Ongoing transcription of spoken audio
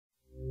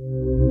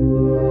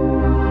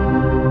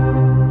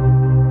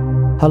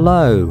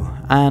Hello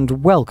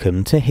and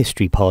welcome to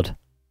HistoryPod.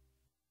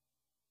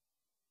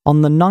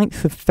 On the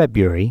 9th of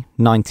February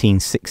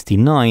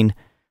 1969,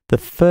 the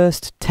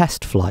first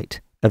test flight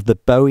of the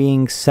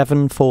Boeing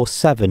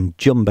 747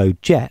 jumbo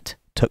jet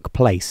took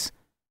place.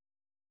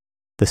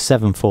 The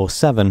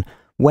 747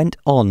 went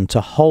on to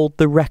hold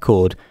the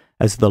record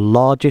as the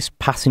largest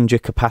passenger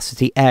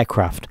capacity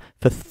aircraft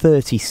for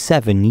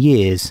 37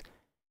 years,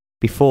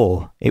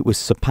 before it was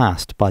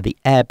surpassed by the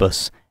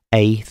Airbus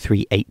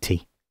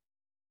A380.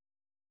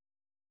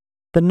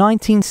 The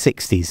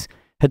 1960s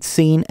had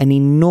seen an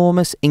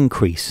enormous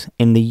increase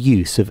in the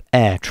use of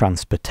air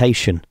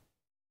transportation.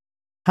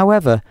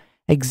 However,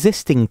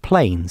 existing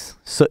planes,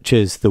 such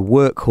as the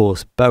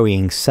workhorse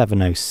Boeing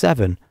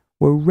 707,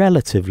 were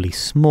relatively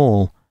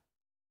small.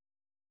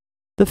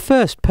 The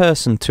first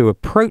person to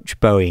approach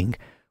Boeing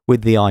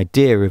with the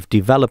idea of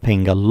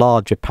developing a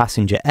larger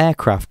passenger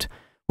aircraft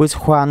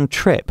was Juan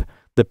Trippe,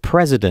 the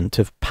president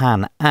of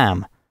Pan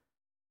Am,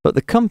 but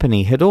the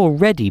company had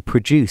already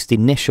produced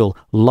initial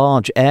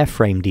large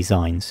airframe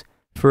designs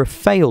for a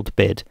failed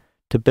bid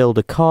to build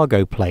a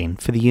cargo plane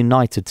for the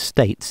United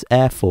States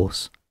Air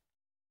Force.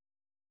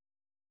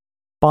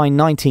 By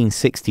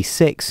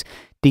 1966,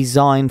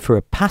 design for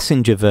a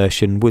passenger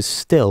version was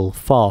still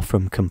far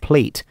from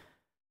complete,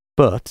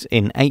 but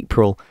in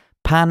April,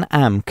 Pan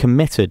Am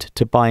committed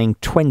to buying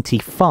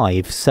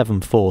 25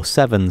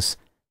 747s.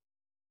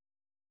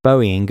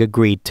 Boeing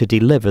agreed to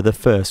deliver the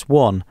first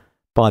one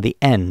by the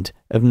end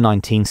of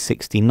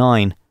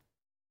 1969.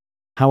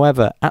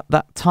 However, at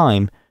that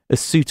time, a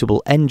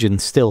suitable engine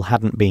still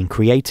hadn't been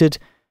created,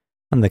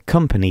 and the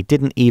company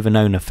didn't even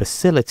own a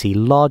facility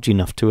large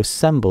enough to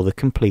assemble the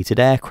completed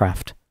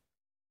aircraft.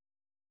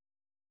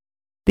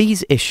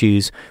 These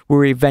issues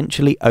were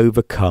eventually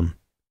overcome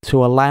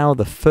to allow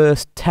the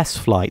first test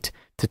flight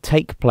to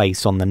take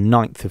place on the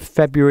 9th of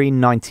February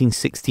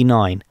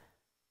 1969,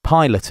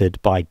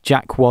 piloted by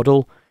Jack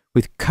Waddell,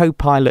 with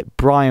co-pilot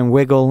Brian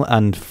Wiggle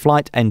and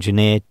flight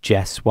engineer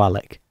Jess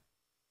Wallach.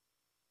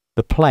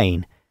 The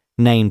plane,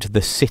 named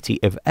the City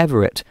of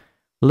Everett,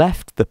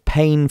 left the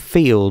Payne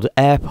Field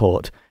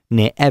Airport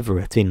near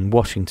Everett in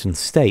Washington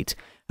State,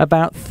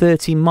 about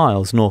 30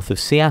 miles north of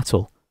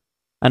Seattle,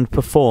 and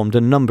performed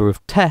a number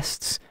of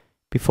tests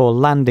before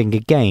landing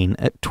again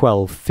at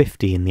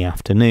 12:50 in the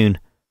afternoon.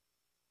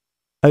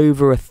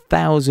 Over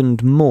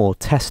 1,000 more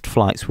test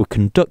flights were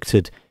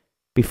conducted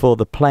before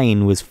the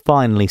plane was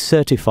finally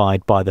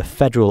certified by the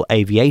Federal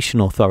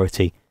Aviation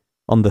Authority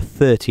on the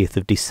 30th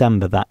of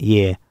December that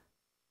year.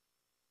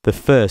 The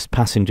first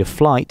passenger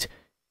flight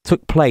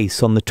took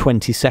place on the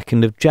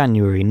 22nd of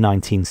January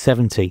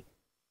 1970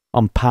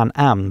 on Pan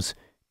Am's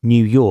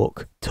New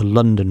York to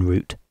London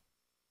route.